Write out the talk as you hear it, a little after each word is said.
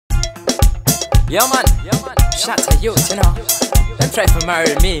Yeah man, ShattaYouth, you know. Them try to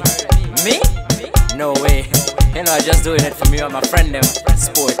marry me. Me? No way. You know, I just doing it for me and my friend them.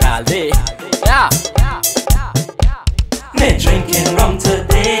 Sport all day. Yeah. Me drinking rum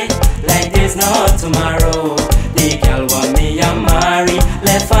today, like there's no tomorrow. The girl want me a marry,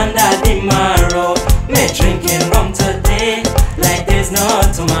 left under the Maro. Me drinking rum today, like there's no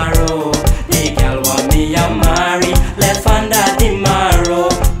tomorrow. The girl want me a marry, left under the Maro.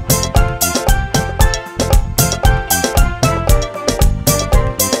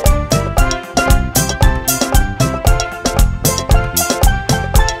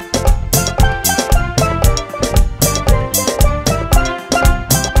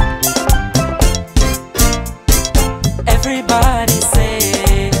 Everybody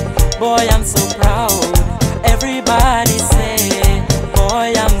say, boy I'm so proud. Everybody say,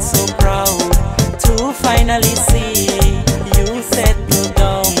 boy I'm so proud to finally see you settle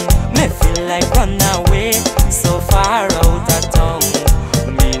down. Me feel like run away, so far out of town.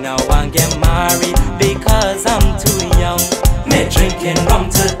 Me now want get married because I'm too young. Me drinking rum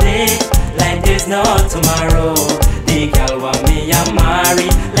today, like there's no tomorrow. The girl want me a marry,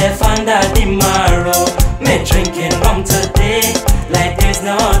 left under the Maro. Me drinking rum today, like there's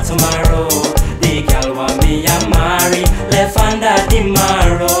no tomorrow. The girl want me a marry, left under the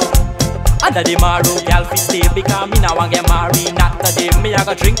Maro. Under the Maro, girl fi stay because me now want get married. Not today, me a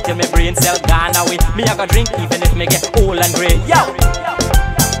go drink till me brain cell gone away. Me a go drink even if me get old and grey. Yo!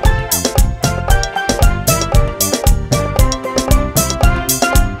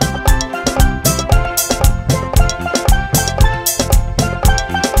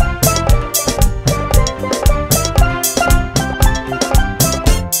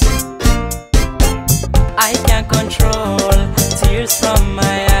 I can't control tears from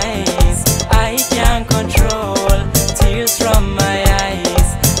my eyes. I can't control tears from my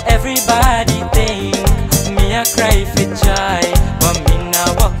eyes. Everybody think me a cry for joy, but me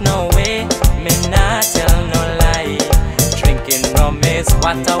nah walk no way, me nah tell no lie. Drinking rum is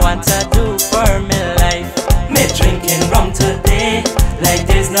what I want to do for me life. Me drinking rum today, like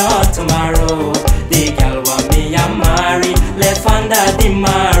there's no tomorrow. The girl want me a marry, left under the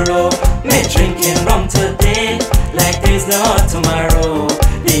Maro. Me drinking rum today, like there's no tomorrow.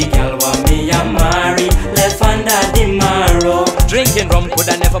 The girl want me a marry, left under the Maro. Drinking rum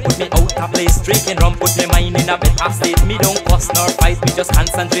coulda never put me out of place. Drinking rum put me mind in a better state. Me don't fuss nor fight, me just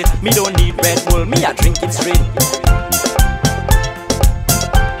concentrate. Me don't need Red Bull, me a drink it straight.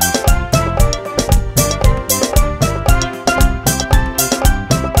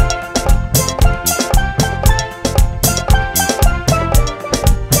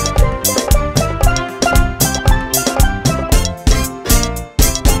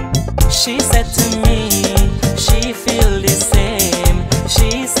 She said to me, she feel the same.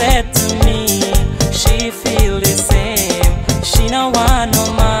 She said to me, she feel the same. She no want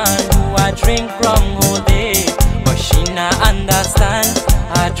no man who a drink rum all day, but she not understand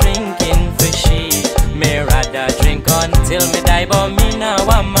a drinking for she. Me rather drink until me die, but me now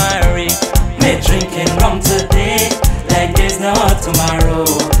want marry. Me drinking rum today, like there's no tomorrow.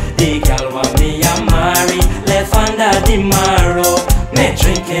 The girl want me a marry, left under the Maro. Me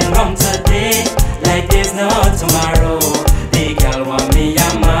drinking rum today, like there's no tomorrow. The girl want me a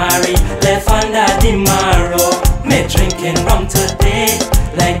marry, left under the Maro. Me drinking rum today,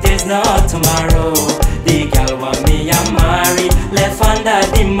 like there's no tomorrow. The girl want me a marry, left under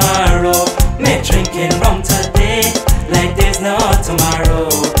the Maro. Me drinking rum today, like there's no tomorrow.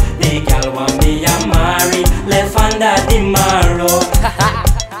 The girl want me a marry, left under the Maro.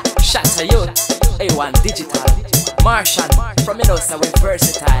 ShattaYouth, A1 Digital. Martianz, from me know so we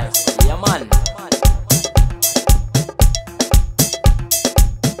versatile. Yeah man.